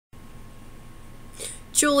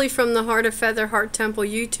Julie from the Heart of Feather Heart Temple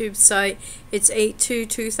YouTube site. It's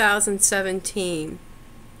 8/2/2017.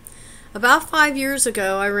 About 5 years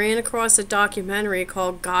ago, I ran across a documentary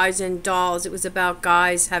called Guys and Dolls. It was about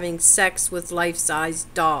guys having sex with life-size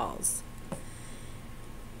dolls.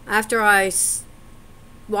 After I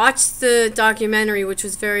watched the documentary, which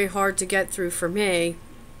was very hard to get through for me,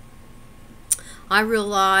 I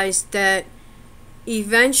realized that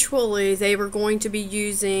eventually they were going to be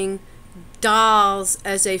using dolls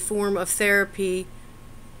as a form of therapy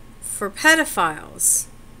for pedophiles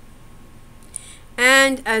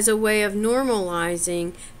and as a way of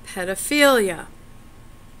normalizing pedophilia.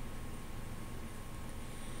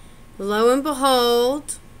 Lo and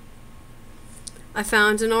behold, I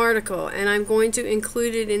found an article, and I'm going to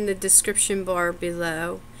include it in the description bar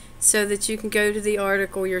below so that you can go to the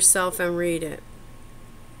article yourself and read it.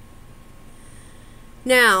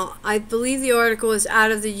 Now, I believe the article is out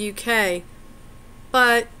of the UK,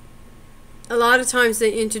 but a lot of times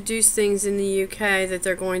they introduce things in the UK that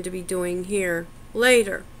they're going to be doing here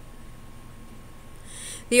later.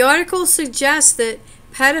 The article suggests that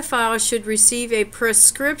pedophiles should receive a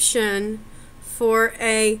prescription for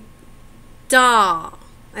a doll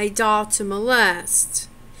to molest,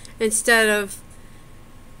 instead of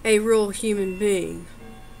a real human being.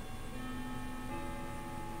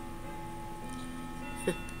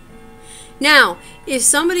 Now, if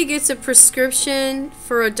somebody gets a prescription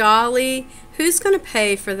for a dolly, who's going to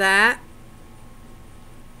pay for that?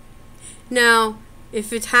 Now,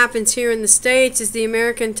 if it happens here in the States, is the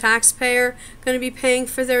American taxpayer going to be paying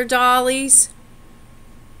for their dollies?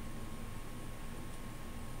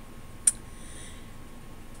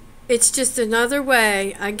 It's just another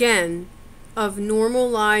way, again, of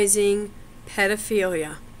normalizing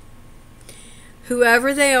pedophilia.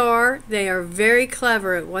 Whoever they are very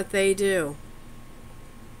clever at what they do.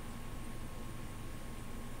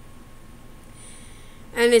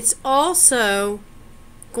 And it's also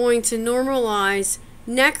going to normalize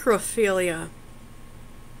necrophilia.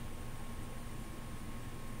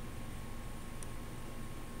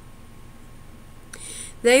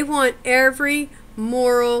 They want every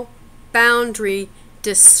moral boundary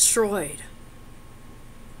destroyed.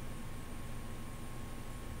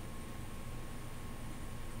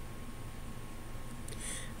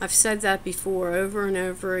 I've said that before over and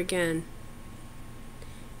over again.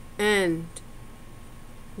 And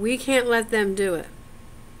we can't let them do it.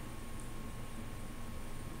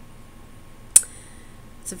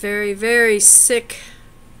 It's a very, very sick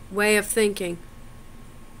way of thinking.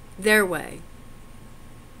 Their way.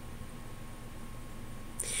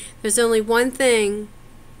 There's only one thing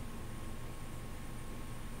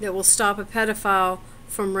that will stop a pedophile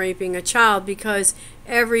from raping a child, because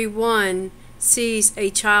everyone sees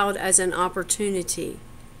a child as an opportunity.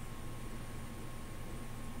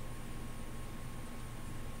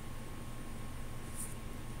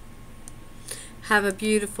 Have a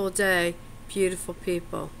beautiful day, beautiful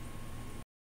people.